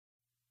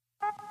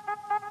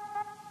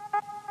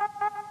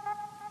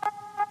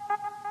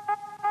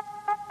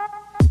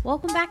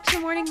Welcome back to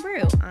the Morning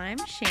Brew. I'm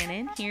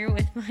Shannon here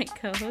with my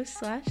co-host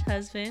slash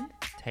husband,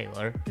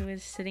 Taylor, who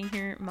is sitting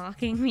here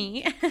mocking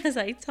me as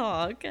I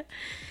talk.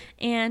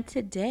 And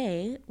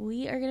today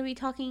we are going to be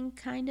talking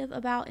kind of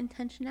about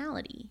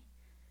intentionality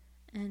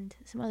and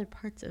some other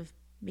parts of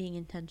being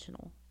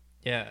intentional.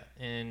 Yeah,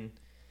 and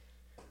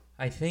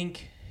I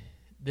think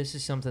this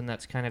is something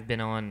that's kind of been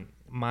on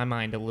my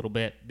mind a little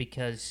bit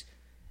because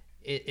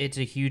it's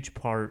a huge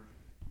part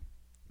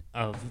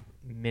of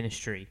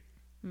ministry.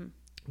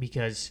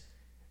 Because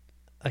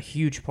a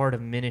huge part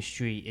of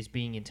ministry is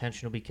being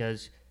intentional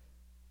because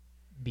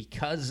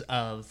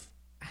of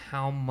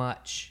how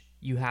much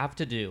you have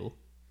to do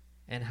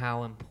and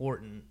how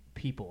important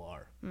people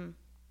are.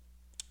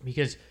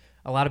 Because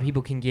a lot of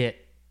people can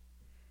get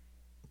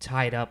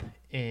tied up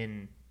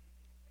in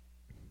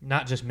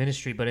not just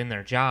ministry but in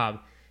their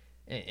job,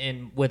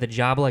 and with a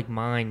job like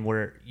mine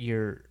where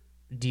you're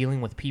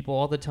dealing with people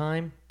all the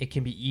time, it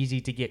can be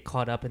easy to get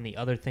caught up in the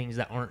other things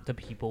that aren't the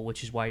people,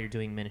 which is why you're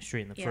doing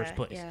ministry in the first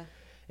place. Yeah.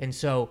 And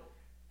so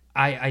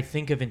I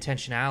think of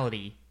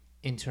intentionality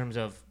in terms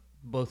of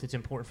both it's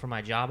important for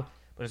my job,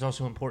 but it's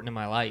also important in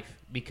my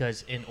life,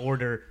 because in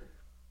order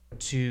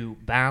to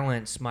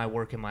balance my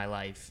work and my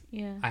life,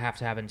 I have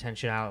to have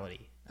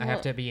intentionality. I have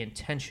to be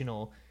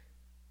intentional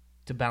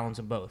to balance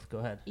them both. Go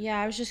ahead.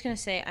 Yeah, I was just going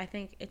to say, I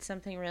think it's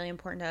something really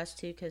important to us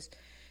too, because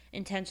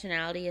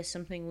intentionality is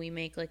something we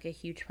make like a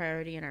huge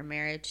priority in our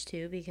marriage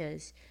too,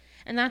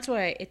 and that's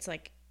why it's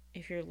like,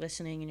 if you're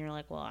listening and you're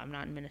like, well, I'm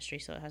not in ministry,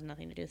 so it has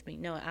nothing to do with me.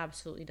 No, it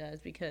absolutely does,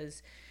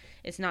 because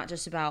it's not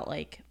just about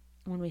like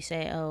when we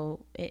say,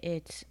 oh,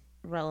 it's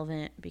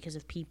relevant because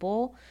of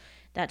people.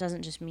 That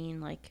doesn't just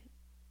mean like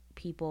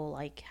people,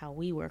 like how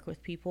we work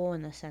with people,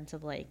 in the sense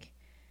of like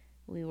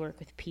we work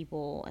with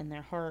people and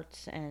their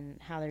hearts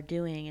and how they're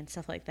doing and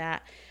stuff like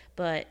that.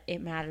 But it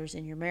matters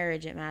in your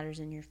marriage. It matters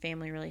in your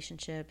family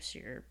relationships,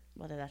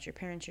 whether that's your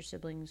parents, your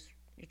siblings,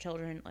 your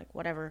children, like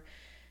whatever,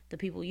 the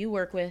people you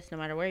work with, no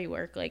matter where you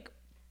work, like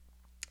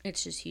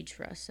it's just huge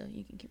for us. So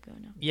you can keep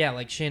going now. Yeah,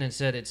 like Shannon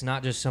said, it's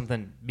not just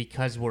something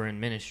because we're in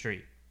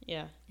ministry.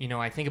 Yeah. You know,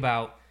 I think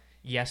about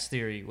Yes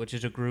Theory, which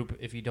is a group,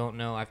 if you don't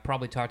know, I've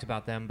probably talked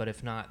about them, but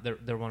if not,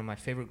 they're one of my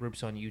favorite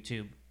groups on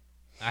YouTube.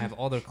 I have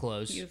all their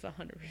clothes. You've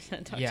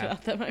 100% talked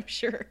about them, I'm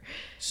sure.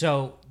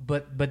 So,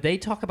 but they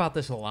talk about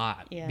this a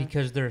lot,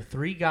 because there are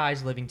three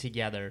guys living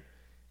together,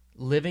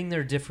 living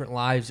their different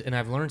lives, and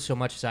I've learned so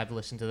much as I've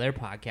listened to their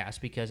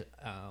podcast, because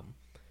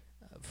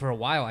for a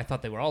while I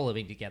thought they were all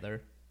living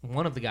together.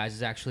 One of the guys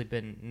has actually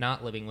been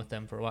not living with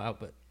them for a while,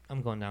 but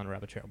I'm going down a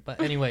rabbit trail.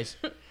 But anyways,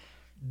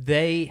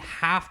 they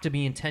have to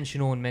be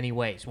intentional in many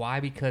ways. Why?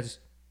 Because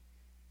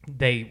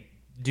they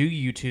do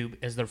YouTube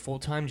as their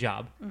full-time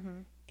job.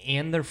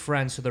 And they're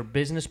friends, so they're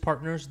business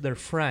partners, they're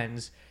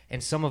friends,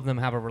 and some of them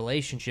have a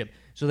relationship.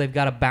 So they've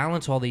got to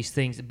balance all these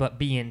things, but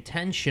be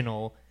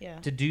intentional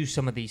to do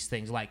some of these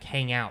things, like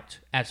hang out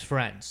as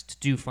friends, to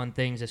do fun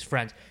things as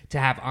friends, to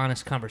have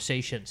honest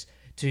conversations,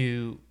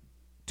 to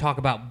talk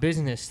about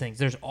business things.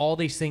 There's all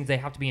these things they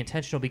have to be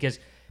intentional, because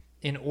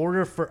in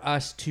order for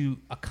us to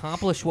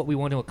accomplish what we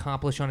want to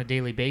accomplish on a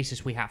daily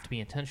basis, we have to be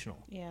intentional.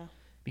 Yeah.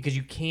 Because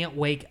you can't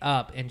wake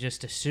up and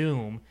just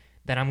assume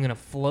that I'm going to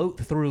float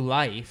through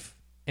life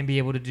and be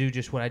able to do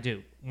just what I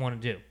want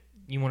to do.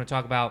 You want to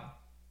talk about,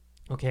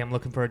 okay, I'm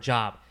looking for a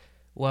job.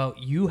 Well,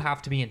 you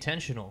have to be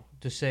intentional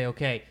to say,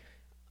 okay,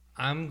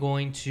 I'm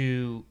going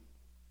to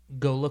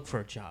go look for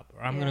a job,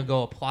 or I'm going to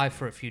go apply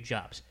for a few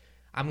jobs.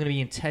 I'm going to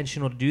be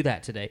intentional to do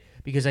that today,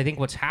 because I think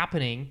what's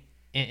happening,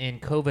 and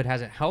COVID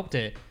hasn't helped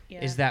it,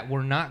 is that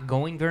we're not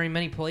going very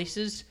many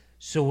places,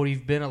 so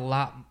we've been a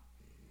lot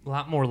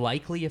more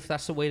likely, if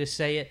that's the way to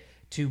say it,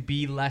 to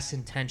be less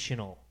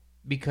intentional.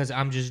 Because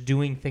I'm just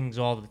doing things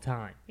all the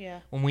time. Yeah.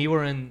 When we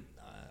were in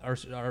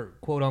our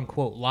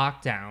quote-unquote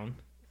lockdown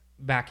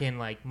back in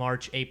like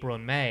March, April,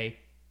 and May,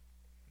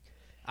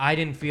 I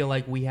didn't feel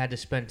like we had to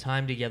spend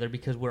time together,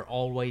 because we're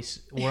already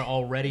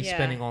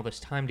spending all this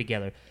time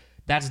together.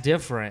 That's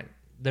different.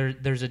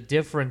 There's a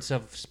difference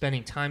of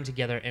spending time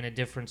together and a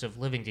difference of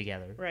living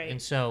together. Right. And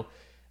so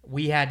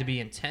we had to be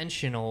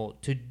intentional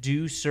to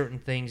do certain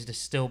things to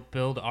still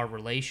build our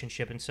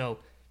relationship. And so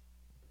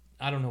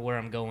I don't know where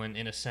I'm going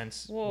in a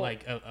sense,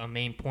 like a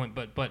main point,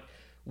 but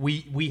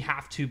we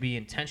have to be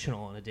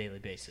intentional on a daily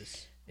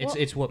basis.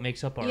 It's what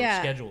makes up our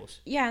schedules.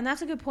 Yeah, and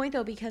that's a good point,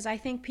 though, because I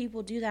think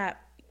people do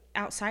that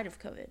outside of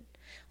COVID.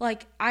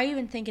 Like, I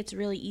even think it's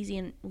really easy,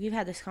 and we've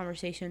had this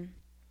conversation,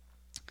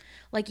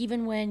 like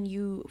even when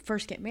you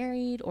first get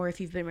married, or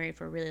if you've been married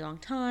for a really long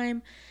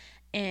time,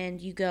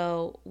 and you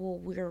go, well,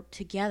 we're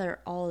together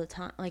all the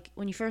time. Like,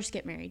 when you first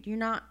get married, you're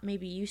not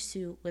maybe used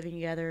to living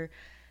together,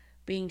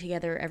 being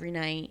together every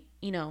night,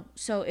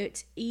 so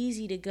it's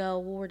easy to go,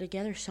 well, we're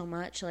together so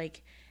much,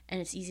 like,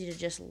 and it's easy to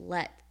just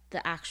let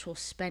the actual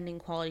spending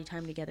quality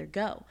time together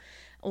go.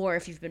 Or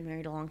if you've been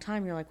married a long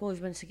time, you're like, well,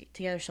 we've been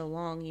together so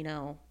long,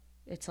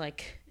 it's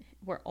like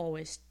we're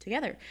always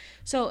together.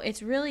 So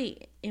it's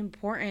really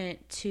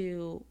important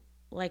to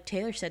like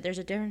Taylor said, there's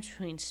a difference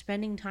between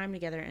spending time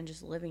together and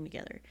just living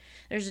together.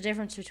 There's a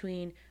difference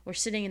between we're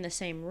sitting in the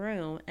same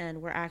room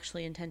and we're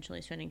actually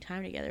intentionally spending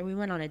time together. We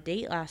went on a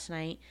date last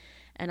night,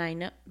 and I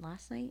know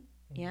last night,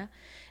 yeah.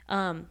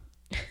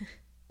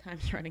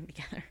 Time's running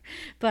together.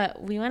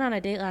 But we went on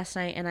a date last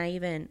night, and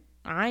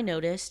I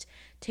noticed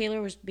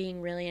Taylor was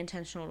being really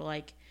intentional to,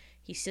 like,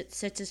 he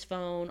sits his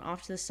phone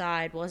off to the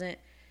side, wasn't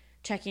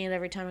checking it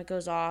every time it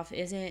goes off,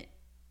 isn't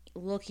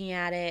looking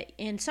at it.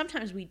 And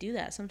sometimes we do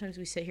that. Sometimes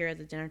we sit here at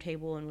the dinner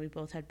table and we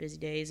both had busy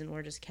days and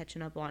we're just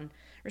catching up on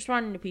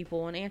responding to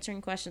people and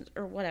answering questions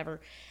or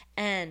whatever.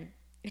 And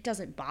it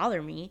doesn't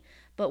bother me.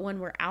 But when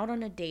we're out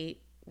on a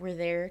date, we're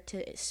there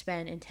to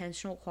spend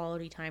intentional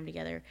quality time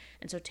together.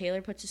 And so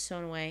Taylor puts his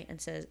phone away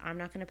and says, I'm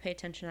not going to pay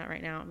attention to that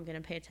right now. I'm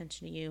going to pay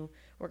attention to you.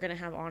 We're going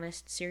to have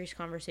honest, serious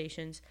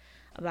conversations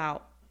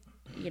about,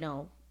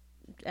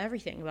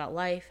 everything about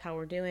life, how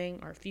we're doing,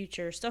 our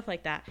future, stuff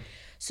like that.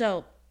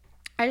 So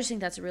I just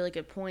think that's a really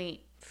good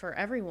point for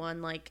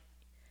everyone, like,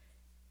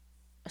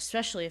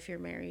 especially if you're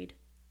married,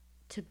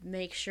 to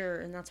make sure,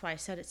 and that's why I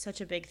said it's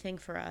such a big thing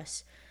for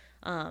us,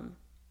 and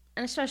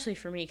especially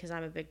for me, because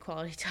I'm a big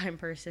quality time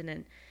person,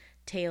 and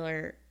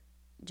Taylor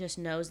just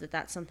knows that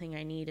that's something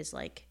I need, is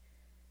like,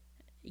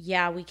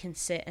 yeah, we can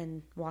sit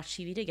and watch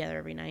TV together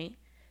every night,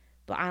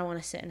 but I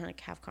want to sit and, like,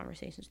 have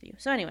conversations with you.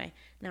 So anyway,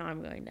 now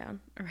I'm going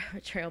down a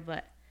rabbit trail,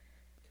 but.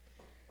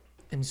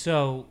 And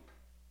so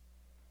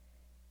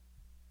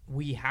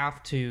we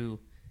have to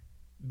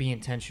be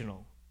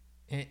intentional.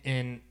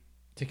 And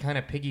to kind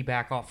of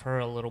piggyback off her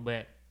a little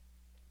bit,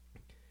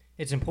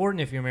 it's important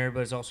if you're married,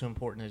 but it's also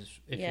important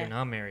if you're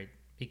not married,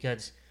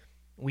 because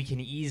we can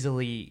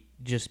easily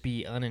just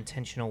be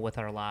unintentional with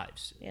our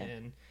lives. Yeah.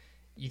 And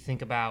you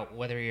think about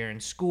whether you're in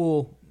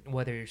school,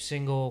 whether you're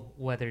single,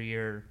 whether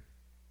you're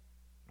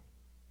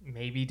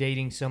maybe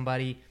dating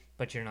somebody,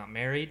 but you're not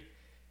married.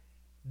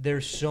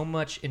 There's so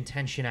much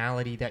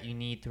intentionality that you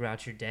need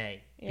throughout your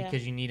day,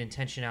 because you need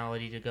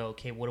intentionality to go,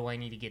 okay, what do I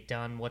need to get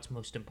done? What's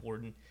most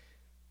important?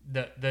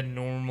 The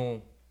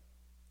normal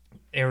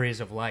areas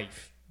of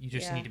life. You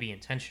just need to be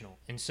intentional.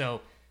 And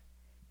so,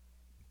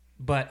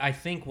 but I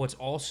think what's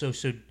also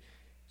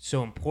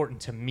so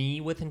important to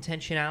me with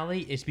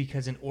intentionality is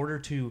because in order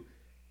to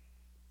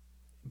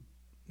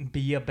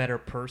be a better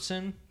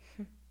person,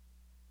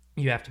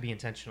 you have to be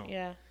intentional.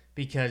 Yeah.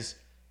 Because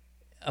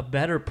a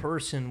better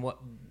person,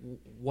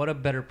 what a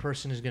better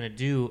person is going to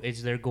do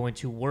is they're going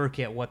to work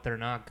at what they're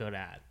not good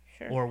at,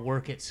 or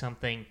work at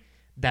something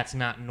that's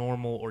not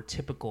normal or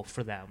typical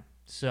for them.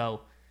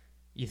 So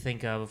you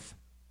think of,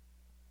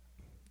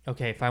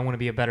 okay, if I want to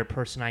be a better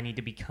person, I need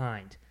to be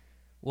kind.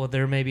 Well,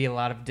 there may be a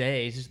lot of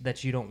days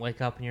that you don't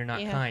wake up and you're not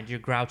kind. You're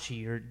grouchy.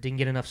 You didn't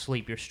get enough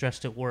sleep. You're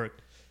stressed at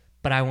work.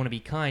 But I want to be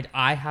kind.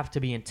 I have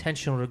to be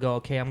intentional to go,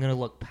 okay, I'm going to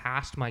look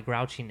past my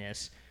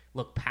grouchiness,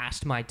 look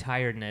past my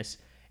tiredness,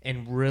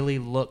 and really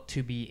look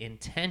to be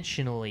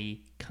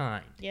intentionally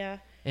kind. Yeah.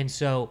 And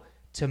so,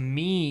 to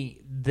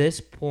me, this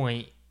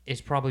point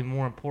is probably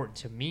more important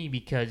to me,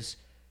 because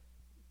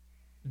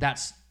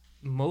that's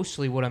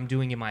mostly what I'm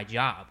doing in my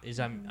job. Is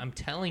I'm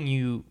telling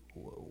you,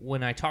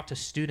 when I talk to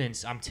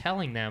students, I'm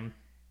telling them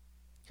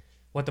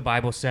what the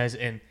Bible says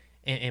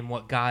and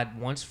what God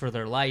wants for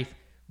their life.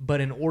 But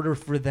in order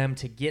for them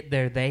to get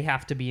there, they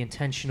have to be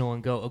intentional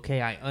and go,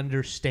 okay, I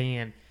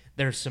understand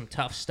there's some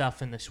tough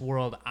stuff in this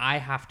world. I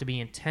have to be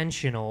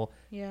intentional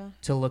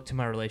to look to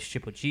my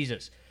relationship with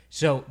Jesus.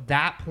 So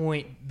that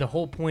point, the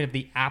whole point of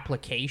the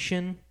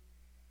application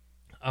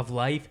of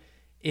life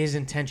is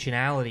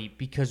intentionality,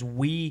 because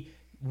we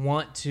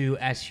want to,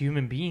 as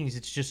human beings,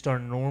 it's just our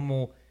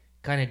normal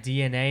kind of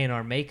DNA and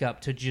our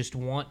makeup to just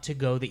want to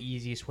go the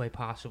easiest way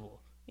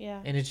possible.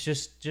 Yeah. And it's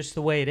just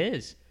the way it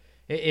is.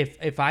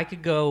 If I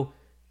could go,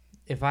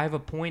 if I have a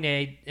point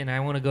A and I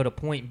want to go to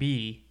point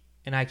B,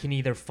 and I can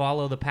either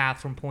follow the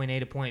path from point A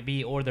to point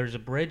B, or there's a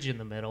bridge in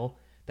the middle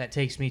that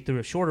takes me through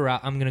a shorter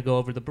route, I'm going to go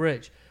over the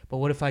bridge. But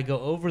what if I go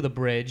over the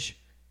bridge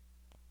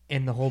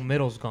and the whole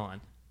middle's gone?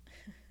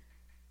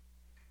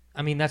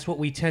 I mean, that's what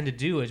we tend to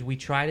do, is we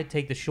try to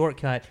take the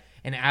shortcut,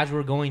 and as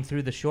we're going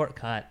through the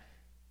shortcut,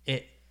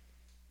 it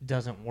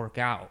doesn't work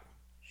out.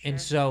 Sure. And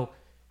so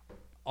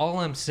all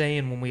I'm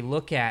saying when we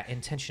look at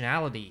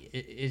intentionality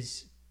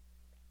is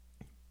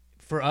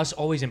for us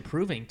always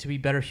improving, to be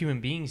better human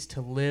beings,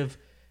 to live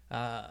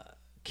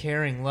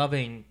caring,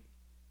 loving,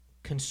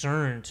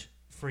 concerned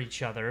for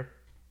each other.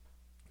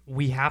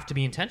 We have to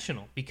be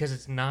intentional, because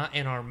it's not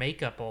in our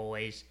makeup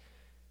always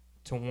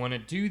to want to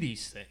do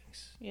these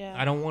things. Yeah.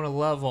 I don't want to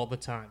love all the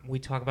time. We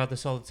talk about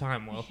this all the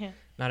time. Well,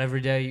 not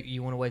every day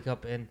you want to wake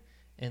up and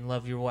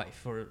love your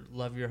wife, or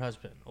love your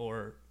husband,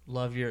 or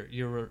love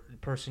your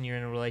person you're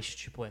in a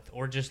relationship with,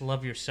 or just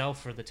love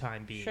yourself for the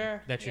time being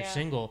that you're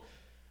single.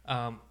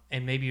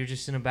 And maybe you're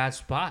just in a bad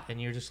spot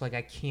and you're just like,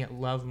 I can't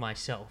love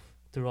myself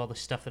through all the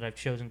stuff that I've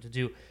chosen to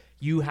do.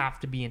 You have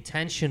to be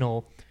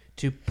intentional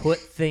to put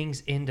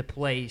things into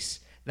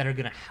place that are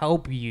going to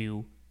help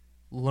you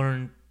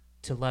learn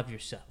to love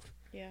yourself.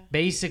 Yeah.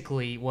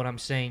 Basically, what I'm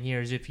saying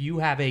here is if you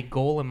have a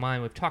goal in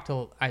mind, we've talked,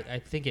 I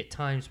think at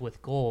times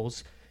with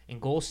goals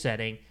and goal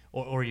setting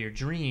or your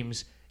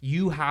dreams,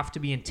 you have to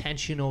be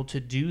intentional to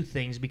do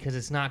things because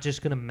it's not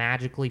just going to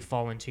magically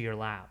fall into your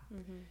lap.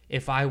 Mm-hmm.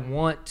 If I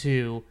want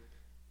to,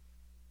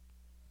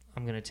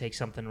 I'm going to take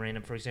something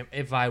random, for example,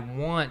 if I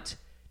want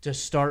to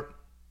start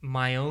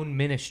my own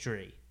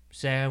ministry,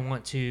 say I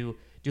want to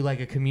do like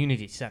a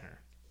community center,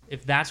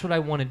 if that's what I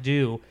want to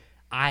do,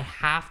 I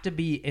have to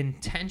be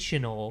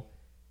intentional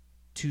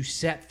to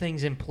set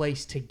things in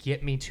place to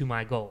get me to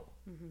my goal.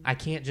 Mm-hmm. I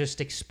can't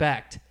just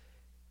expect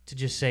to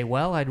just say,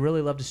 well, I'd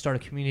really love to start a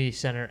community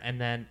center and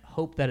then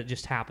hope that it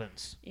just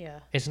happens. Yeah.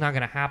 It's not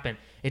going to happen.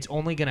 It's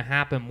only going to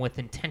happen with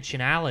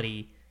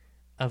intentionality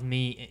of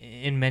me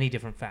in many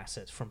different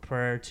facets, from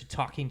prayer to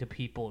talking to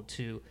people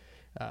to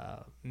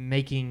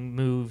making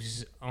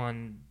moves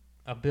on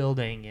a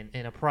building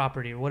and a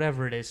property or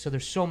whatever it is. So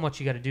there's so much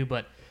you got to do,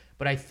 but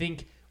I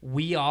think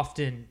we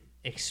often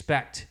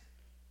expect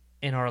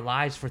in our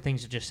lives for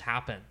things to just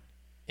happen,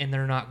 and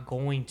they're not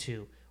going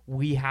to.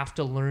 We have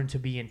to learn to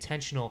be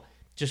intentional.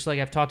 Just like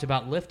I've talked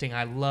about lifting,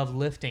 I love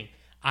lifting.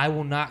 I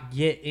will not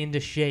get into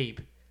shape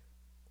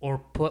or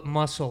put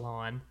muscle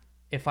on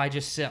if I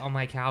just sit on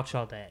my couch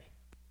all day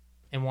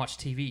and watch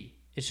TV.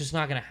 It's just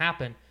not going to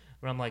happen.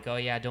 Where I'm like, oh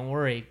yeah, don't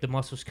worry, the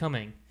muscle's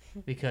coming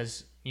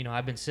because,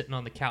 I've been sitting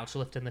on the couch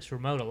lifting this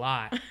remote a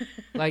lot.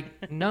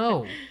 Like,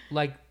 no.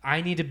 Like,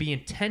 I need to be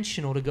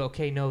intentional to go,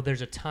 okay, no,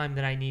 there's a time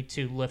that I need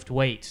to lift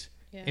weights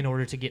in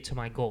order to get to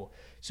my goal.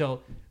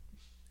 So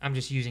I'm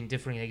just using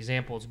different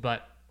examples,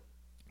 but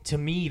to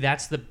me,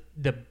 that's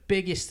the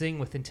biggest thing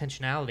with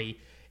intentionality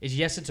is,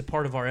 yes, it's a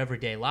part of our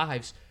everyday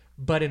lives,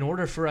 but in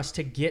order for us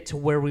to get to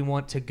where we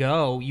want to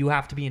go, you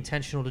have to be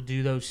intentional to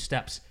do those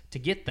steps to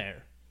get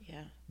there.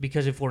 Yeah.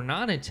 Because if we're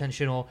not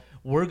intentional,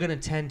 we're going to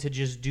tend to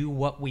just do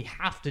what we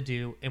have to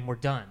do and we're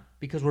done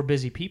because we're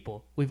busy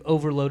people. We've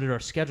overloaded our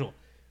schedule,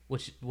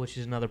 which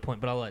is another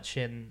point, but I'll let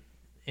Shannon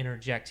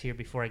interject here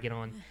before I get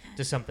on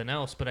to something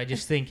else. But I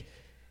just think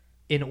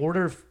in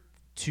order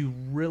to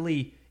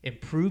really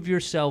improve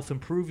yourself,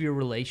 improve your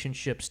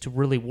relationships, to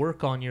really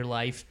work on your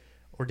life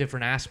or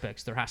different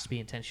aspects, there has to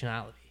be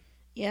intentionality.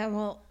 Yeah,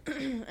 well,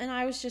 and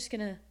I was just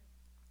going to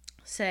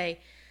say,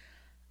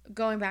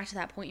 going back to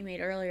that point you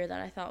made earlier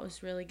that I thought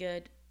was really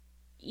good,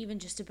 even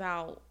just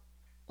about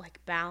like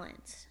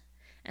balance.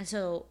 And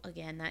so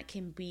again, that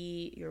can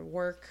be your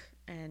work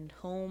and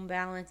home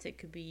balance. It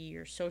could be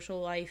your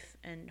social life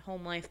and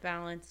home life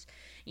balance.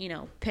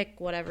 Pick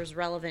whatever's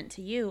relevant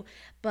to you.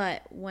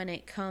 But when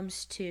it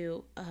comes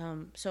to,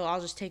 so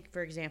I'll just take,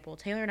 for example,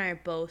 Taylor and I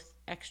are both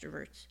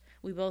extroverts.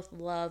 We both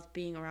love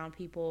being around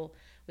people.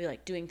 We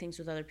like doing things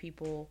with other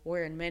people.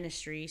 We're in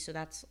ministry, so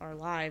that's our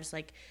lives.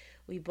 Like,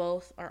 we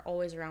both are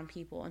always around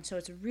people. And so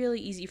it's really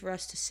easy for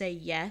us to say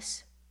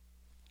yes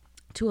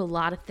to a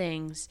lot of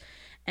things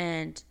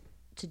and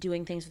to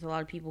doing things with a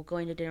lot of people,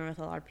 going to dinner with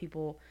a lot of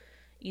people.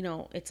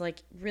 It's like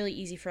really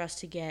easy for us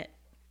to get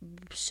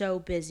so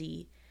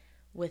busy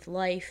with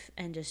life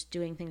and just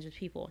doing things with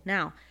people.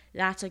 Now,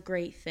 that's a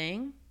great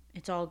thing.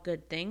 It's all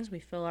good things. We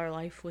fill our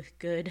life with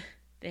good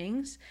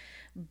things.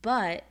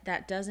 But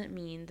that doesn't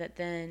mean that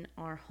then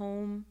our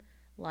home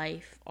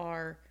life,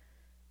 our,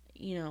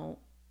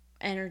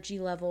 energy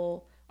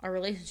level, our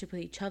relationship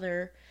with each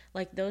other,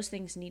 like those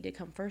things need to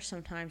come first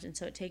sometimes. And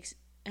so it takes,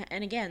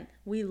 and again,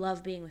 we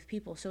love being with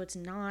people. So it's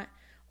not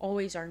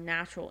always our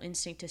natural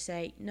instinct to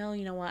say, no,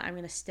 you know what, I'm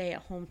going to stay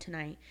at home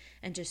tonight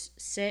and just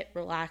sit,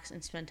 relax,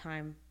 and spend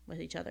time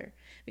with each other.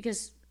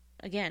 Because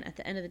again, at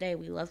the end of the day,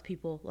 we love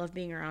people, love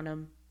being around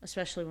them,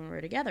 especially when we're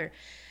together.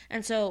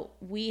 And so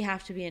we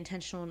have to be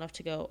intentional enough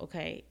to go,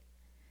 okay,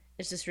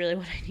 is this really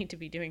what I need to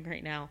be doing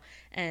right now?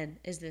 And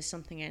is this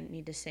something I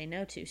need to say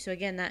no to? So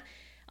again, that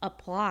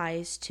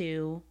applies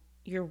to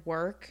your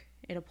work.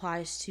 It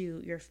applies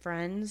to your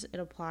friends. It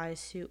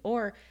applies to,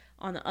 or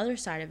on the other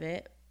side of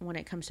it, when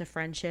it comes to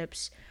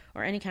friendships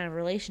or any kind of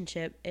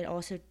relationship, it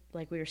also,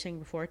 like we were saying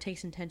before, it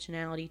takes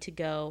intentionality to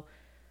go,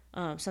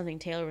 something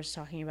Taylor was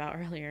talking about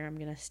earlier. I'm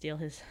going to steal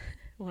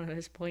one of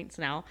his points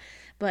now.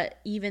 But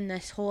even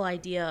this whole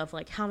idea of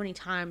like, how many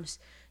times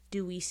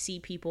do we see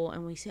people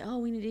and we say, oh,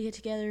 we need to get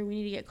together, we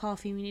need to get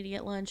coffee, we need to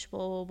get lunch,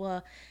 blah, blah,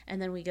 blah.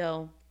 And then we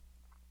go,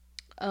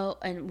 oh,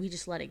 and we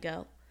just let it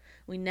go.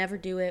 We never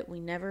do it. We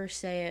never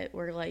say it.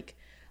 We're like,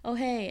 oh,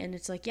 hey. And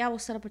it's like, yeah, we'll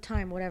set up a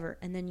time, whatever.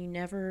 And then you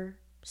never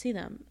see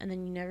them. And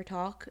then you never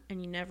talk.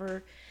 And you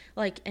never,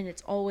 and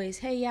it's always,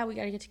 hey, yeah, we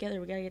got to get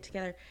together. We got to get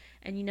together.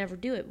 And you never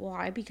do it.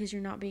 Why? Because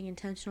you're not being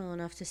intentional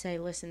enough to say,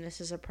 listen, this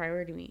is a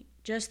priority to me.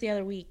 Just the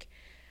other week,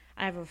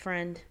 I have a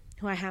friend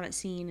who I haven't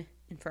seen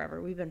in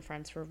forever. We've been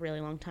friends for a really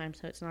long time,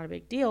 so it's not a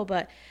big deal.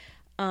 But,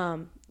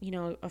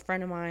 a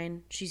friend of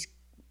mine, she's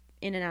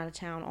in and out of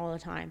town all the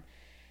time.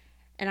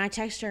 And I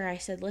texted her, I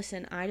said,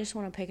 listen, I just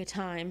want to pick a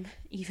time,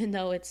 even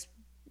though it's,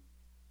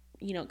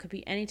 it could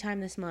be any time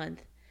this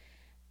month.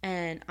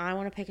 And I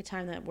want to pick a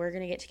time that we're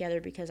going to get together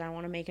because I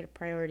want to make it a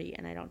priority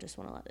and I don't just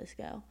want to let this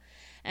go.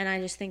 And I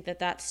just think that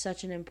that's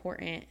such an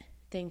important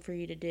thing for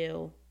you to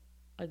do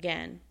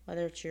again,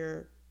 whether it's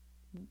your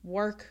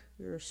work,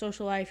 your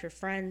social life, your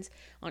friends,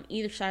 on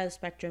either side of the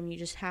spectrum, you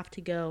just have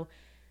to go.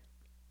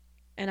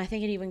 And I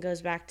think it even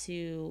goes back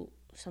to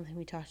something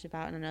we talked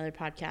about in another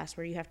podcast,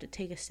 where you have to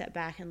take a step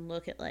back and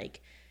look at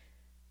like,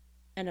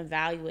 and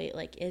evaluate,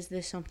 like, is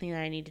this something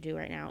that I need to do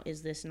right now?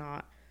 Is this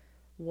not?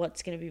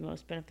 What's going to be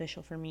most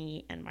beneficial for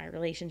me and my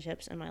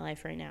relationships and my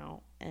life right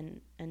now,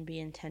 and be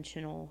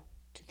intentional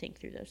to think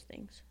through those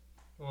things.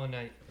 Well,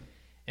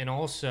 and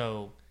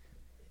also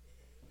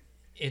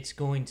it's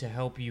going to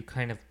help you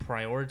kind of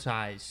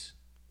prioritize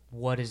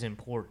what is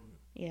important.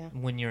 Yeah.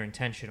 When you're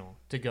intentional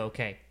to go,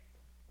 okay,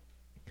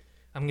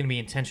 I'm going to be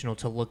intentional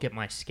to look at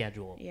my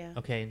schedule. Yeah.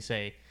 Okay, and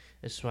say,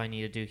 this is what I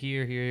need to do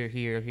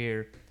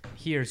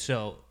here.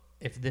 So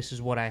if this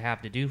is what I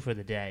have to do for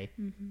the day,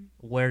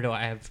 where do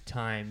I have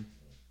time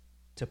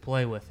to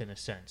play with, in a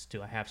sense?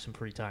 Do I have some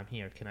free time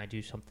here? Can I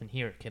do something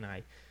here? Can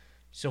I,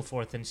 so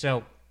forth. And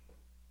so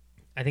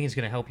I think it's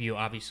going to help you,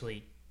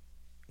 obviously,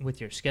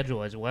 with your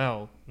schedule as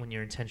well when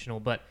you're intentional.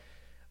 But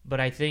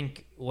I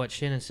think what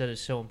Shannon said is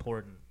so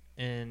important.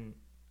 And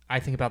I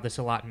think about this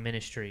a lot in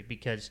ministry,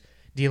 because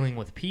dealing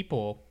with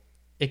people,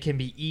 it can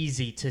be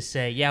easy to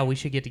say, yeah, we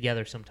should get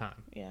together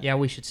sometime. Yeah,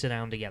 we should sit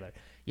down together.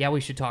 Yeah,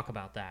 we should talk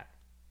about that.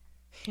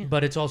 Yeah.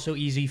 But it's also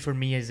easy for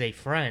me as a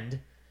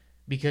friend,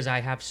 because I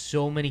have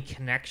so many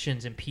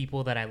connections and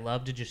people that I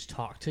love to just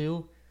talk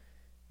to,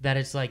 that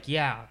it's like,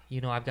 yeah,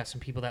 I've got some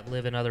people that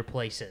live in other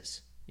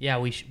places. Yeah,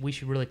 we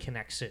should really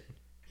connect soon.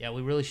 Yeah,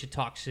 we really should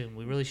talk soon.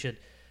 We really should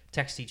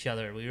text each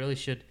other. We really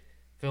should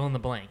fill in the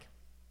blank.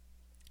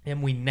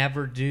 And we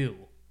never do.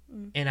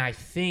 And I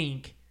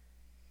think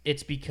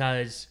it's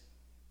because,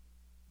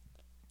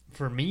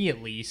 for me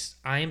at least,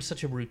 I am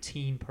such a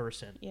routine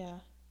person. Yeah.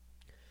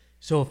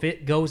 So if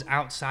it goes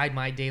outside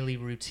my daily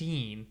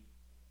routine,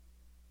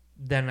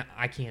 then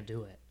I can't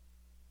do it.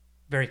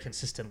 Very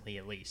consistently,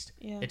 at least.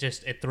 Yeah.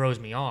 It throws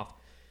me off.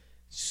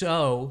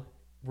 So,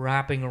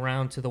 wrapping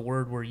around to the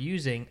word we're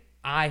using,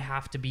 I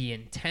have to be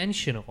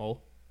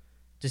intentional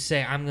to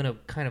say, I'm going to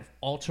kind of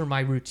alter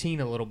my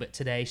routine a little bit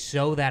today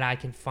so that I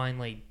can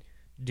finally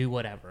do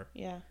whatever.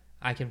 Yeah.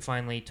 I can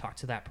finally talk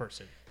to that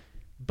person.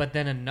 But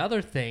then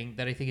another thing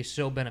that I think is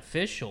so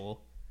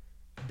beneficial,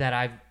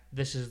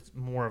 this is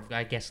more of,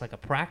 I guess, like a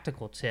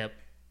practical tip,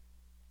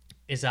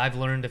 is I've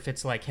learned, if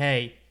it's like,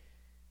 hey,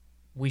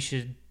 we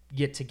should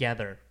get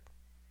together.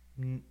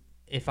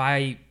 If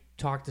I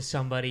talk to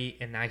somebody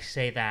and I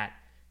say that,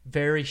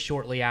 very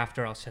shortly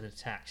after, I'll send a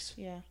text.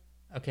 Yeah.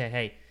 Okay,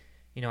 hey,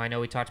 I know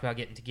we talked about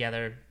getting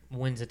together.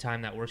 When's the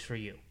time that works for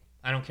you?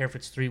 I don't care if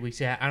it's 3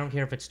 weeks out. I don't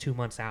care if it's 2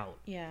 months out.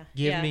 Yeah.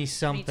 Give me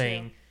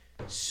something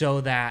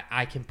so that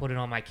I can put it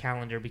on my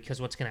calendar,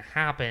 because what's going to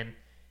happen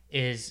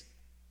is,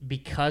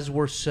 because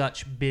we're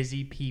such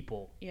busy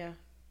people,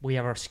 we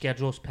have our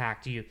schedules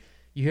packed. You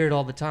hear it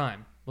all the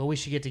time. Well, we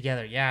should get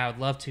together. Yeah, I would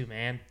love to,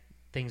 man.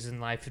 Things in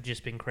life have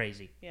just been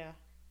crazy. Yeah.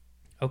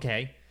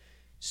 Okay.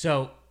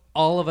 So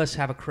all of us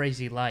have a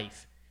crazy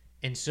life.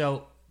 And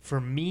so for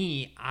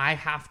me, I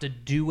have to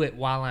do it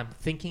while I'm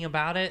thinking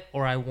about it,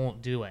 or I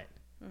won't do it.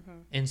 Mm-hmm.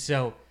 And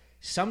so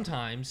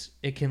sometimes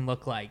it can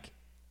look like,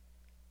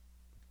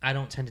 I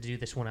don't tend to do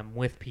this when I'm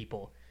with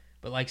people,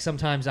 but like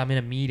sometimes I'm in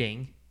a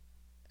meeting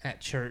at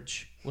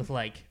church with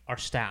like our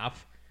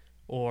staff,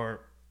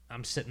 or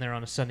I'm sitting there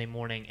on a Sunday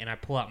morning and I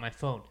pull out my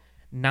phone.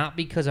 Not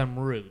because I'm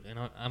rude, and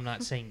I'm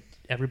not saying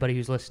everybody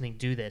who's listening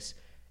do this.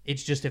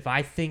 It's just, if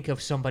I think of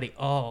somebody,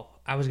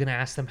 I was going to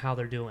ask them how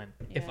they're doing.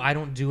 Yeah. If I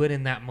don't do it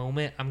in that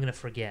moment, I'm going to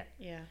forget.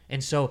 Yeah.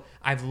 And so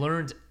I've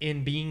learned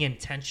in being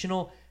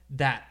intentional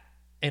that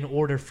in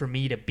order for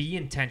me to be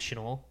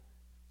intentional,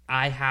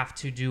 I have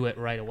to do it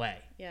right away.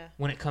 Yeah.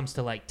 When it comes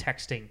to like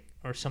texting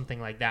or something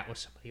like that with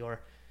somebody,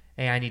 or,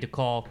 hey, I need to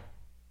call.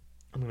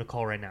 I'm going to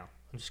call right now.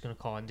 I'm just going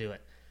to call and do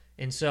it.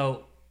 And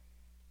so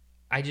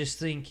I just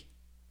think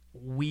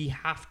we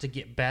have to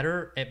get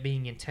better at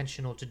being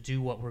intentional to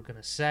do what we're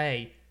going to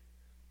say.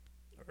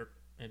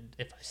 And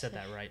if I said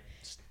that right.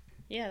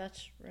 Yeah,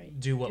 that's right.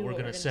 Do what we're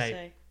going to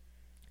say.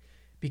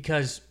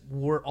 Because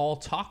we're all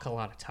talk a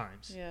lot of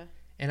times. Yeah.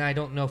 And I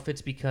don't know if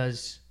it's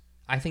because,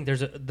 I think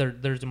there's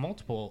a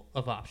multiple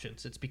of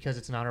options. It's because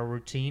it's not our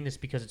routine. It's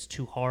because it's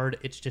too hard.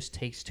 It just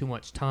takes too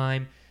much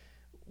time.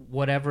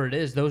 Whatever it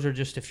is, those are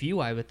just a few,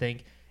 I would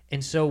think.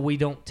 And so we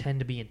don't tend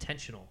to be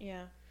intentional.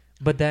 Yeah.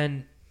 But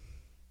then,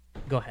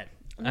 go ahead.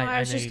 No, I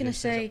was just going to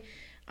say,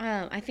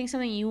 I think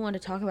something you want to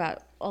talk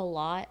about a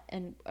lot,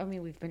 and I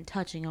mean, we've been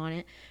touching on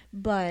it,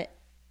 but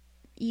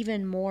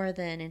even more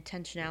than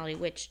intentionality,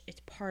 which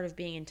it's part of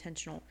being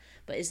intentional,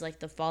 but is like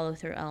the follow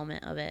through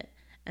element of it.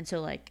 And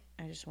so like,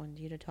 I just wanted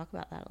you to talk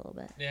about that a little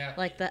bit. Yeah.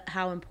 Like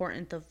how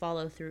important the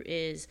follow through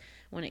is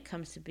when it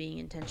comes to being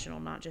intentional,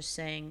 not just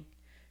saying,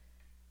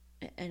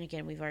 and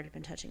again, we've already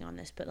been touching on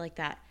this, but like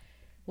that,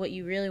 what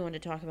you really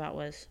wanted to talk about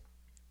was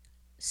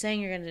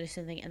saying you're going to do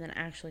something and then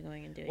actually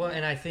going and doing it. Well,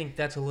 and I think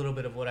that's a little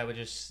bit of what I was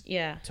just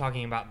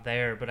talking about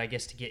there, but I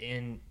guess to get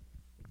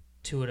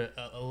into it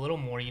a little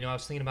more, I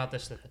was thinking about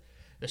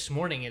this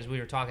morning as we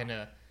were talking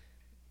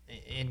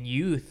in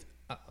youth.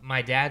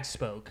 my dad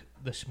spoke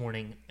this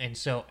morning, and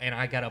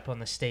I got up on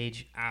the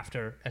stage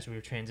after, as we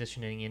were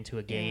transitioning into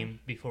a game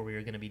before we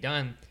were going to be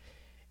done,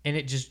 and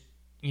it just,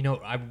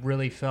 I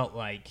really felt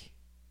like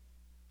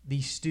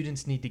these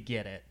students need to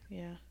get it.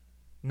 Yeah.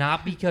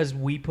 Not because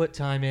we put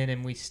time in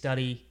and we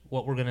study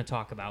what we're going to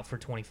talk about for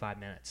 25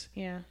 minutes.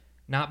 Yeah.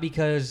 Not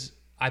because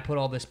I put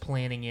all this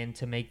planning in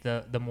to make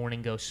the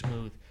morning go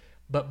smooth,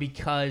 but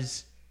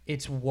because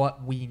it's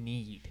what we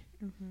need.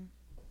 Mm-hmm.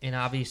 And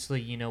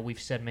obviously,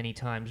 we've said many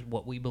times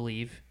what we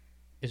believe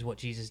is what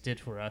Jesus did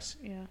for us.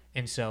 Yeah.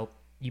 And so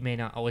you may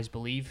not always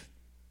believe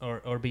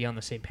or be on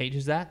the same page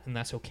as that, and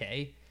that's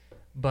okay.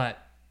 But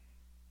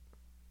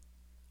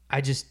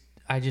I just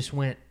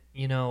went,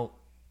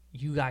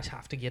 you guys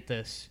have to get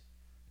this.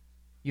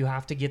 You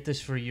have to get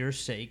this for your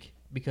sake,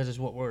 because it's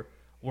what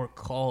we're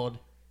called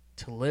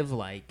to live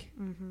like.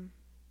 Mm-hmm.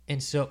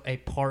 And so a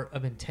part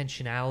of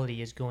intentionality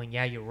is going,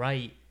 yeah, you're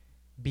right,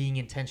 being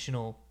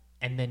intentional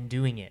and then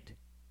doing it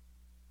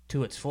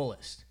to its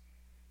fullest.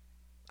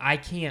 I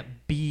can't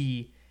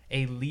be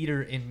a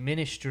leader in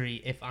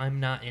ministry if I'm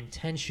not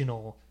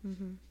intentional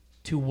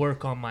to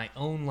work on my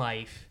own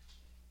life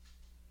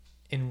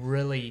and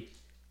really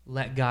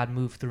let God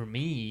move through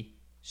me,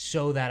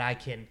 so that I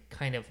can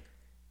kind of,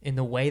 in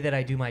the way that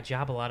I do my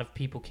job, a lot of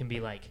people can be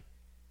like,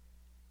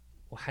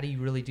 well, how do you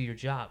really do your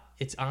job?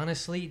 It's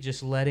honestly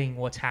just letting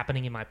what's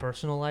happening in my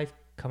personal life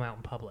come out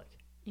in public.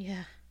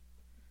 Yeah.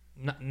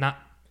 Not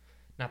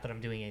that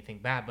I'm doing anything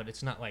bad, but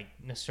it's not like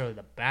necessarily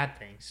the bad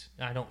things.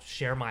 I don't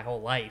share my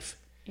whole life.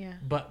 Yeah.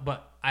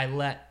 But I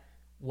let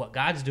what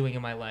God's doing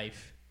in my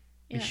life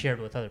be shared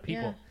with other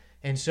people.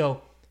 Yeah. And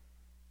so,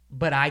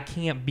 but I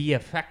can't be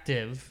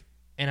effective,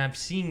 and I'm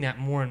seeing that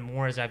more and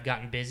more as I've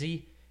gotten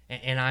busy,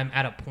 and I'm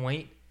at a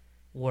point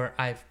where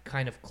I've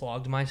kind of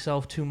clogged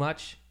myself too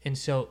much, and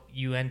so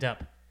you end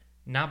up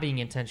not being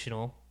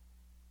intentional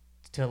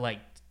to, like,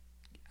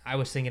 I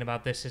was thinking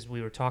about this as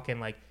we were talking,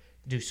 like,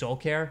 do soul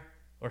care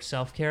or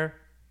self-care.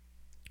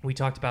 We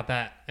talked about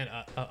that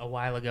a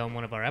while ago in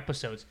one of our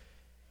episodes.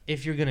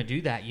 If you're going to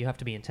do that, you have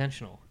to be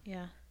intentional.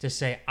 Yeah. To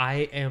say,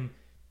 I am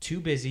too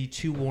busy,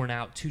 too worn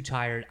out, too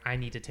tired, I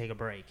need to take a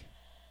break.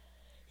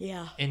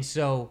 Yeah. And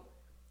so,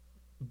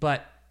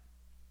 but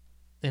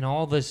in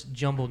all this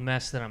jumbled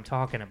mess that I'm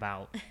talking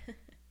about,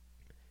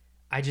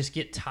 I just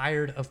get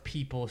tired of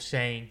people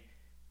saying,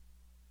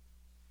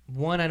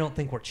 one, I don't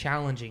think we're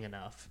challenging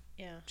enough.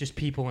 Yeah. Just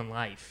people in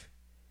life.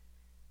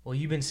 Well,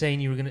 you've been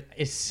saying you were going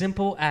to, as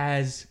simple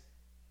as,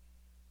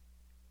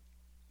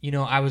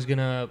 I was going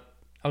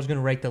to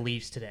rake the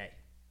leaves today.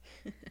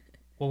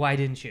 Well, why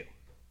didn't you?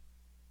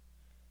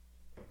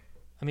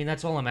 I mean,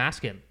 that's all I'm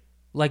asking.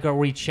 Like, are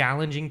we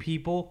challenging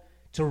people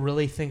to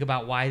really think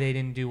about why they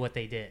didn't do what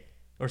they did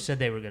or said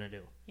they were going to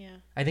do? Yeah.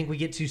 I think we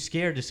get too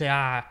scared to say,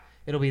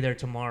 it'll be there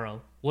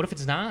tomorrow. What if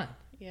it's not?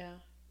 Yeah.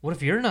 What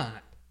if you're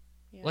not?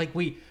 Yeah. Like,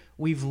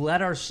 we've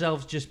let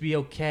ourselves just be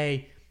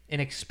okay and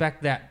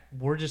expect that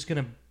we're just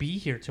going to be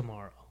here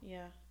tomorrow.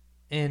 Yeah.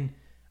 And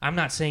I'm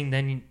not saying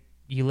then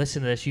you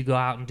listen to this, you go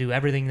out and do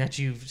everything that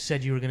you've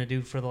said you were going to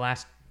do for the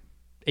last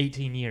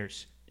 18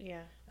 years.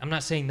 Yeah. I'm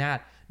not saying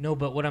that. No,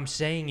 but what I'm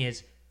saying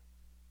is,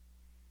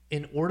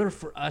 in order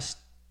for us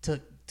to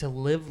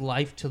live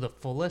life to the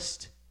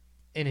fullest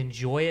and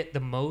enjoy it the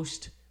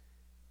most,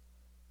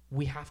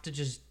 we have to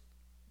just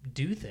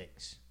do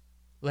things.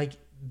 Like,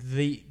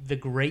 the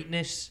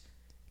greatness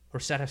or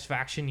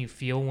satisfaction you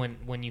feel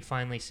when you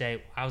finally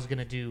say, I was going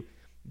to do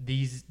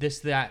this,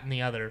 that, and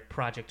the other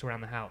project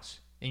around the house.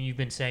 And you've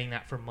been saying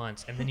that for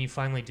months. And then you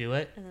finally do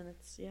it. And then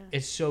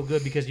it's so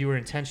good because you were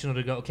intentional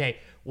to go, okay,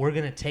 we're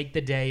going to take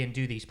the day and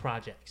do these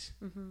projects.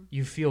 Mm-hmm.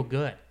 You feel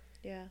good.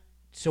 Yeah.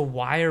 So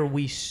why are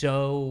we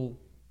so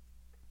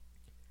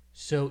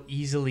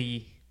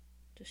easily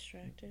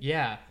distracted?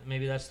 Yeah,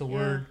 maybe that's the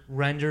word,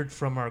 rendered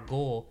from our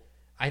goal.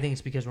 I think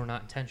it's because we're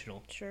not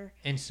intentional. Sure.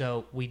 And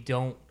so we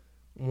don't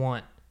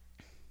want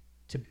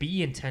to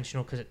be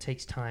intentional because it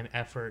takes time,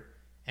 effort,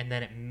 and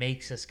then it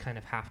makes us kind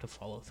of have to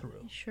follow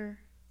through. Sure.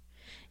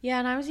 Yeah,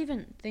 and I was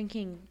even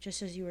thinking,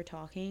 just as you were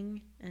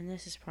talking, and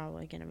this is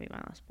probably going to be my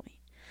last point,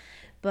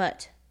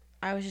 but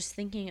I was just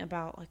thinking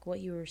about, like,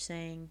 what you were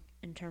saying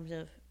in terms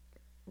of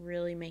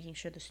really making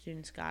sure the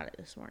students got it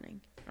this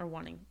morning, or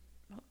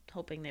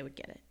hoping they would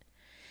get it.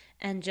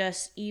 And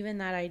just even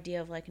that idea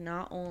of, like,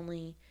 not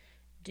only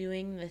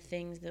doing the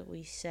things that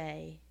we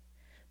say,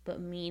 but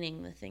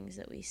meaning the things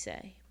that we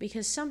say.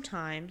 Because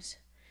sometimes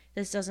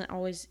this doesn't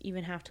always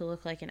even have to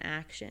look like an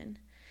action.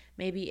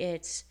 Maybe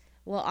it's,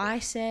 well, I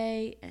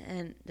say,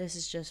 and this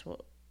is just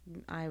what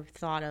I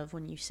thought of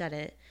when you said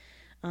it.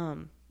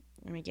 And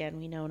again,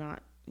 we know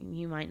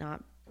you might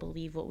not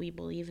believe what we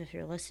believe if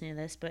you're listening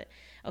to this, but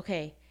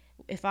okay,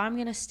 if I'm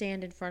going to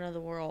stand in front of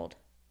the world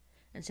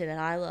and say that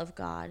I love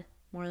God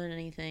more than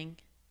anything,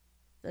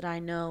 that I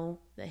know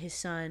that his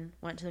son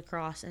went to the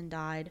cross and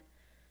died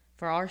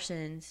for our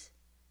sins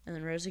and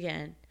then rose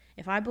again,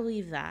 if I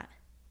believe that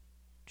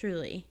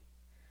truly,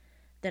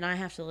 then I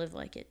have to live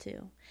like it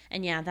too.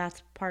 And yeah,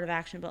 that's part of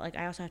action, but, like,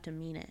 I also have to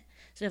mean it.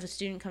 So if a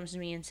student comes to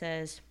me and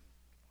says,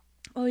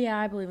 oh yeah,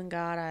 I believe in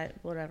God,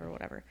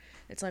 whatever.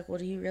 It's like, well,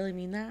 do you really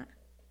mean that?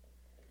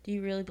 Do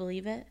you really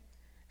believe it?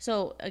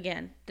 So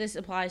again, this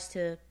applies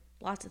to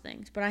lots of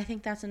things, but I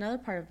think that's another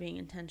part of being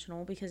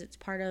intentional, because it's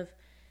part of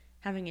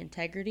having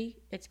integrity.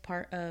 It's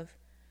part of,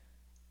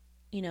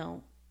 you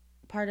know,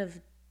 part of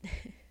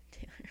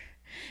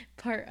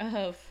part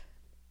of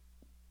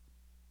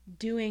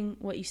doing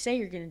what you say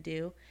you're going to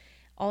do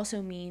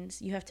also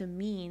means you have to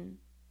mean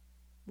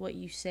what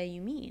you say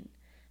you mean,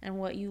 and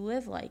what you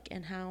live like,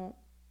 and how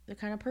the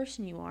kind of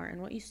person you are,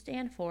 and what you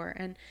stand for,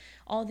 and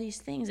all these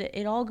things.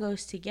 It all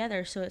goes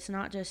together. So it's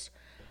not just,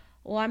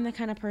 well, I'm the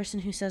kind of person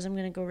who says I'm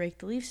going to go rake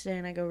the leaves today,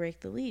 and I go rake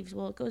the leaves.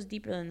 Well, it goes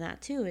deeper than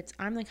that too. It's,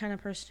 I'm the kind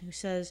of person who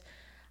says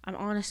I'm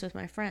honest with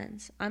my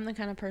friends. I'm the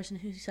kind of person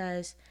who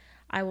says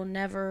I will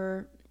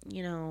never,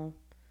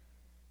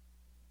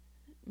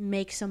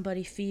 make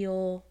somebody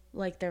feel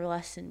like they're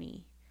less than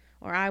me,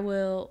 or I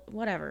will,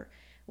 whatever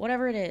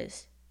it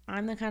is.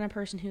 I'm the kind of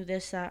person who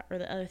this, that, or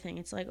the other thing.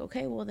 It's like,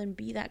 okay, well then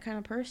be that kind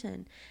of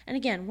person. And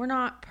again, we're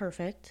not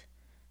perfect.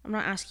 I'm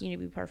not asking you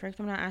to be perfect.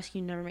 I'm not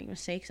asking you to never make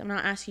mistakes. I'm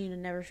not asking you to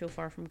never feel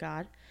far from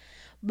God.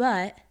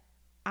 But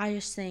I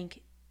just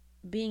think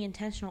being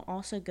intentional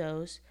also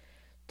goes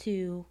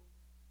to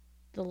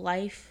the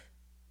life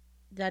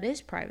that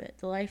is private,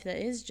 the life that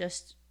is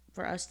just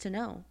for us to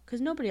know,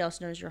 because nobody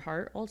else knows your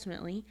heart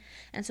ultimately.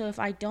 And so if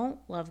I don't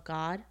love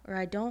God, or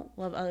I don't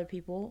love other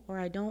people, or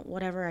I don't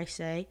whatever I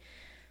say,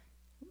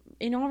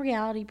 in all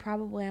reality,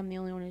 probably I'm the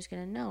only one who's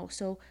going to know.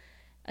 So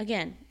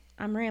again,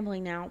 I'm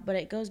rambling now, but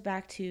it goes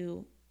back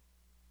to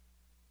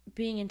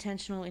being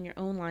intentional in your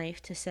own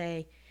life to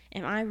say,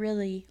 am I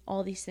really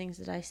all these things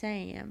that I say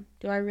I am?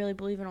 Do I really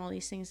believe in all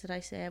these things that I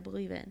say I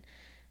believe in?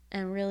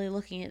 And really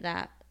looking at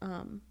that,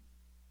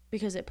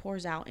 because it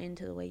pours out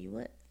into the way you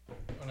live.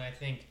 And I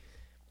think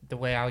the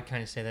way I would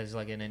kind of say that is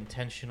like an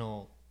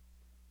intentional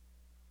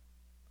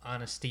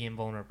honesty and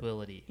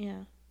vulnerability.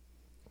 Yeah.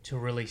 To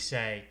really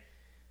say,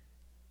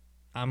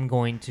 I'm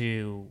going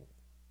to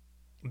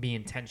be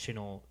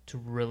intentional to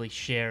really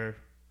share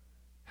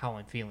how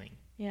I'm feeling.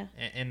 Yeah.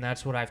 And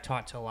that's what I've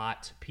taught to a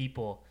lot of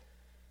people,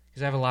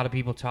 because I have a lot of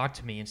people talk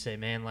to me and say,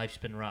 man, life's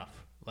been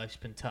rough. Life's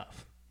been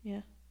tough.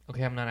 Yeah.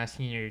 Okay, I'm not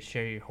asking you to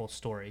share your whole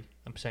story.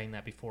 I'm saying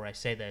that before I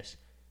say this.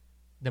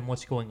 Then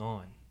what's going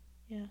on?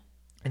 Yeah.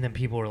 And then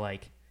people are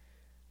like,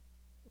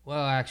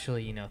 well,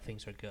 actually,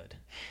 things are good.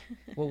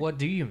 Well, what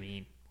do you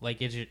mean?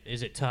 Like, is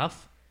it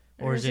tough?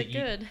 Or is it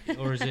good?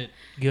 Or is it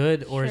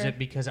good? Or Sure. is it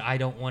because I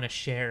don't want to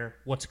share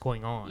what's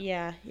going on?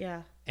 Yeah,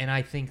 yeah. And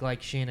I think,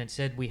 like Shannon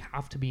said, we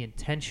have to be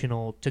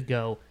intentional to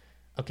go,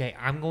 okay,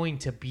 I'm going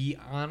to be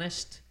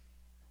honest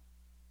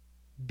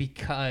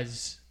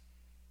because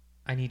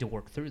I need to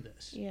work through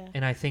this. Yeah.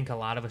 And I think a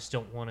lot of us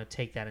don't want to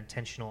take that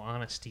intentional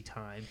honesty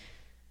time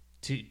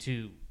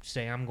to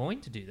say, I'm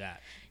going to do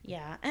that.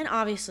 Yeah. And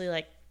obviously,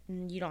 like,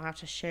 you don't have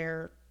to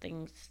share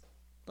things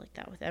like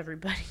that with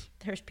everybody.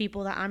 There's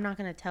people that I'm not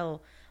going to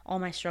tell all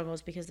my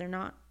struggles, because they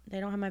don't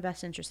have my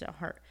best interest at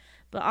heart.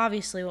 But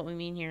obviously what we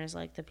mean here is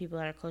like the people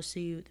that are close to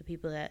you, the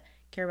people that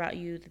care about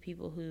you, the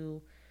people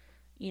who,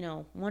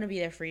 want to be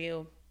there for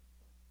you.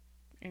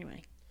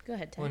 Anyway, go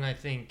ahead, Ted. Well, and I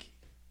think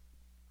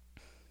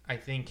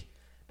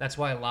that's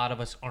why a lot of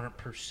us aren't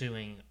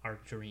pursuing our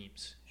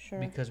dreams. Sure.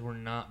 Because we're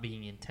not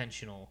being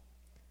intentional.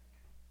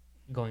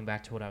 Going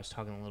back to what I was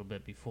talking a little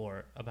bit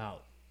before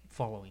about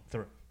following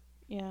through.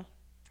 Yeah.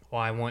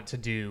 Well, I want to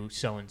do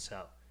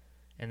so-and-so.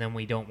 And then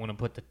we don't want to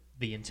put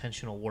the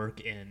intentional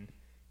work in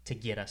to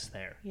get us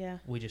there. Yeah.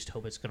 We just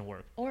hope it's going to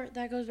work. Or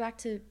that goes back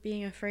to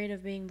being afraid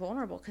of being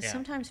vulnerable, because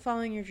sometimes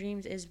following your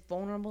dreams is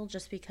vulnerable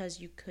just because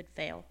you could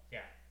fail. Yeah.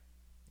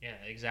 Yeah,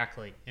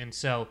 exactly. And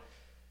so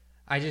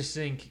I just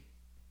think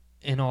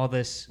in all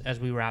this, as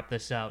we wrap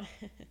this up,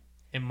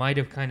 it might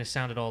have kind of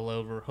sounded all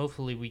over.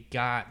 Hopefully we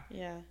got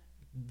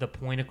the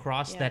point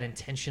across that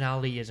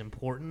intentionality is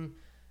important,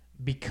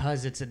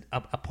 because it's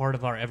a part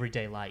of our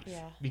everyday life.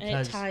 Yeah, because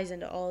and it ties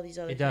into all these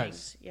other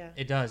things. Yeah,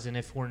 it does. And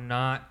if we're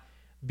not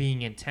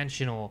being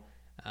intentional,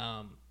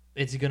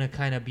 it's going to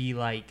kind of be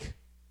like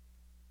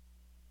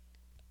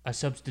a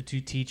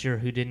substitute teacher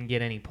who didn't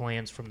get any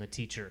plans from the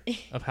teacher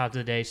of how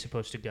the day's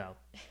supposed to go.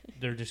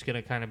 They're just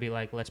going to kind of be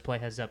like, let's play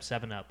Heads Up,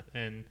 7 Up,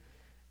 and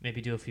maybe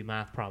do a few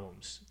math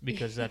problems,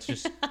 because that's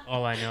just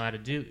all I know how to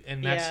do.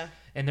 And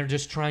and they're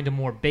just trying to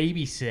more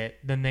babysit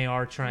than they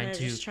are trying to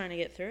just trying to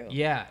get through.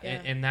 Yeah.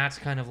 And that's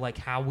kind of like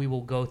how we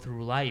will go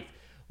through life.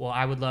 Well,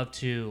 I would love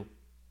to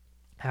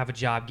have a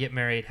job, get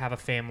married, have a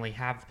family,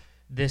 have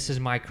this as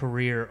my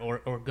career,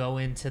 or go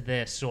into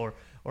this, or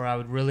I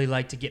would really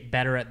like to get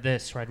better at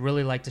this, or I'd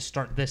really like to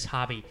start this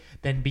hobby.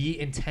 Then be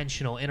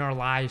intentional in our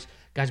lives.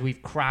 Guys,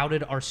 we've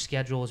crowded our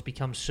schedules,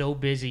 become so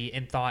busy,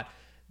 and thought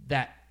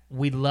that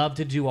we love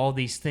to do all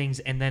these things,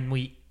 and then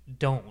we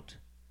don't.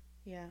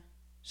 Yeah.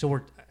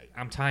 So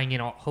I'm tying in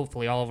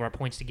hopefully all of our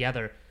points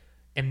together,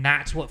 and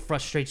that's what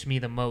frustrates me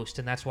the most,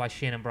 and that's why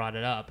Shannon brought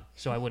it up,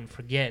 so I wouldn't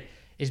forget,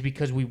 is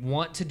because we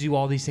want to do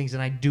all these things,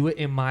 and I do it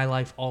in my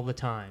life all the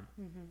time.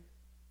 Mm-hmm.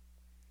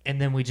 And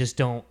then we just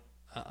don't.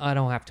 I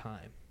don't have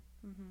time.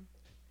 Mm-hmm.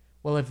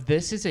 Well, if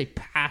this is a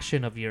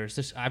passion of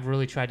yours, I've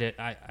really tried to.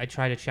 I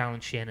try to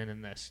challenge Shannon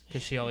in this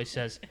because she always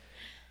says,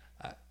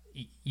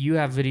 "You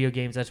have video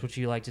games. That's what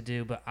you like to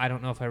do." But I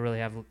don't know if I really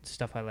have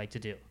stuff I like to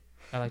do.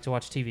 I like to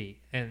watch TV,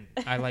 and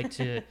I like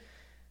to.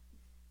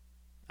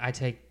 I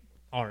take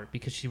art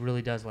because she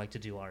really does like to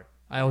do art.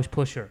 I always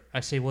push her.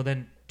 I say, "Well,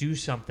 then do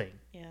something.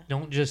 Yeah.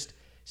 Don't just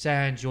say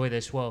I enjoy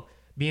this. Well,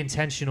 be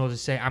intentional to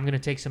say I'm going to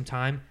take some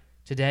time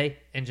today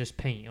and just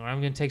paint, or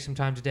I'm going to take some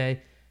time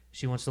today."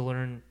 She wants to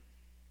learn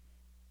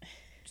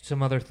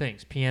some other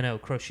things, piano,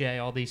 crochet,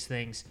 all these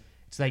things.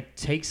 It's like,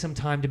 take some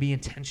time to be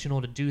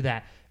intentional to do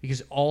that,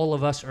 because all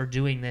of us are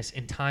doing this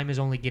and time is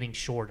only getting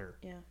shorter.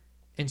 Yeah.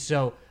 And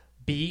so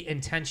be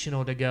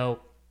intentional to go,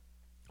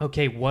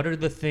 okay, what are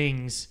the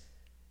things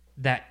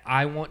that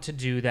I want to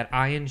do, that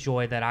I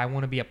enjoy, that I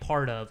want to be a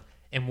part of,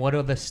 and what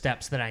are the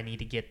steps that I need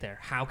to get there?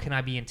 How can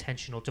I be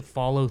intentional to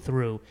follow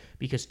through?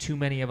 Because too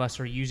many of us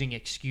are using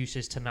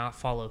excuses to not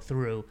follow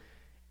through,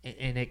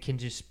 and it can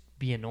just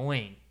be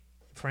annoying,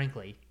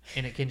 frankly,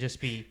 and it can just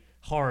be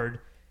hard,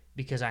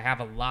 because I have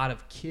a lot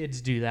of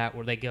kids do that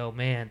where they go,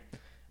 man,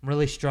 I'm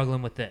really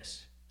struggling with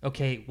this.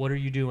 Okay, what are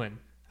you doing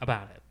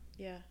about it?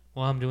 Yeah.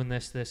 Well, I'm doing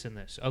this, this, and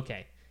this.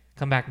 Okay,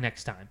 come back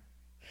next time.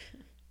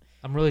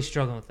 I'm really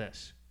struggling with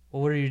this.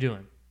 Well, what are you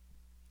doing?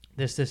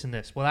 This, this, and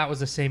this. Well, that was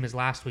the same as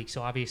last week,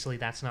 so obviously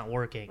that's not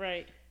working.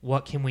 Right.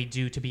 What can we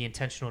do to be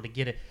intentional to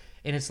get it?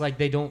 And it's like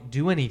they don't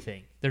do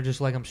anything. They're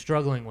just like, I'm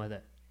struggling with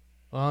it.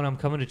 Well, and I'm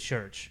coming to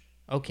church.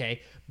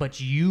 Okay, but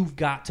you've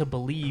got to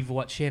believe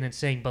what Shannon's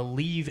saying.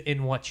 Believe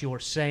in what you're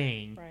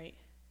saying. Right.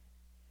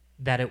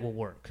 That it will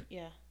work.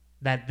 Yeah.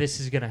 That this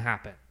is going to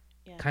happen.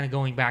 Yeah. Kind of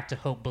going back to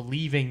hope,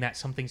 believing that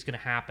something's going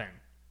to happen,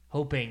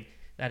 hoping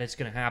that it's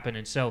going to happen.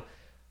 And so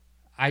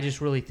I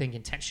just really think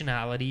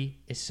intentionality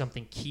is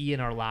something key in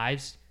our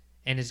lives,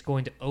 and is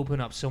going to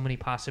open up so many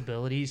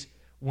possibilities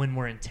when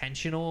we're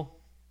intentional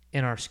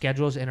in our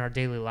schedules, in our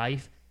daily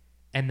life,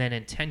 and then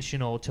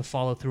intentional to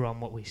follow through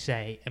on what we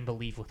say and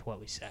believe with what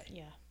we say.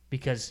 Yeah.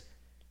 Because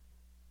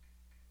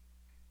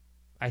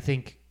I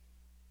think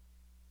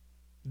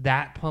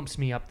that pumps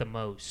me up the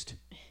most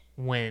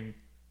when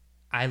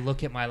I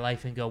look at my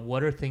life and go,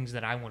 what are things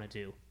that I want to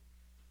do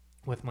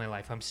with my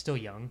life? I'm still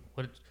young.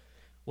 What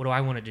do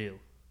I want to do?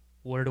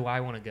 Where do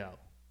I want to go?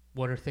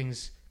 What are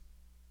things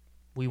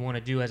we want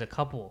to do as a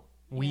couple?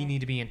 We need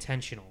to be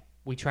intentional.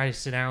 We try to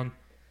sit down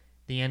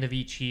the end of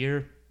each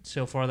year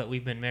so far that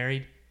we've been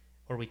married,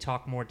 or we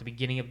talk more at the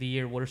beginning of the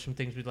year. What are some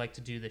things we'd like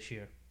to do this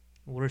year?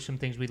 What are some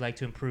things we'd like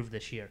to improve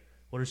this year?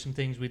 What are some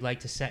things we'd like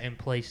to set in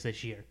place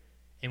this year?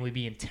 And we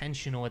be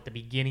intentional at the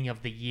beginning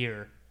of the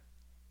year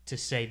to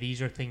say,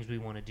 these are things we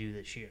want to do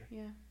this year.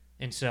 Yeah.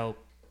 And so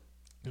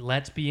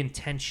let's be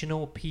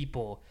intentional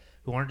people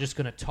who aren't just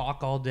going to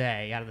talk all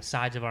day out of the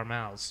sides of our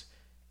mouths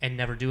and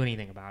never do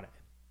anything about it.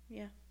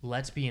 Yeah.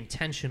 Let's be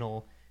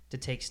intentional to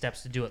take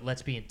steps to do it.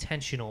 Let's be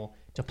intentional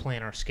to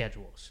plan our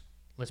schedules.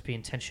 Let's be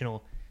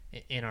intentional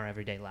in our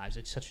everyday lives.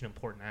 It's such an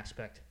important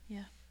aspect.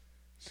 Yeah.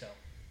 So.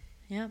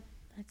 Yeah,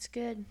 that's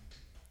good.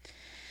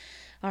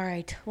 All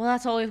right. Well,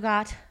 that's all we've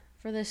got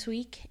for this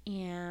week,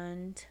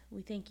 and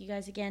we thank you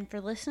guys again for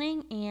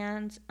listening.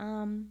 And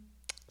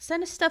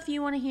send us stuff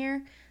you want to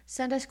hear.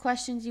 Send us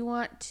questions you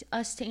want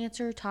us to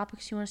answer,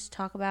 topics you want us to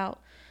talk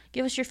about.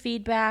 Give us your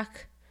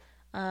feedback.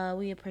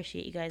 We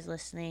appreciate you guys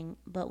listening,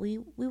 but we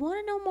want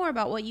to know more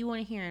about what you want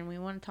to hear, and we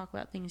want to talk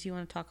about things you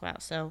want to talk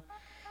about. So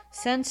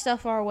send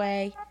stuff our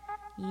way.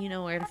 You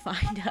know where to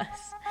find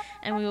us.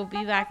 And we will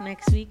be back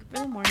next week for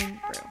the Morning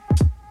Brew.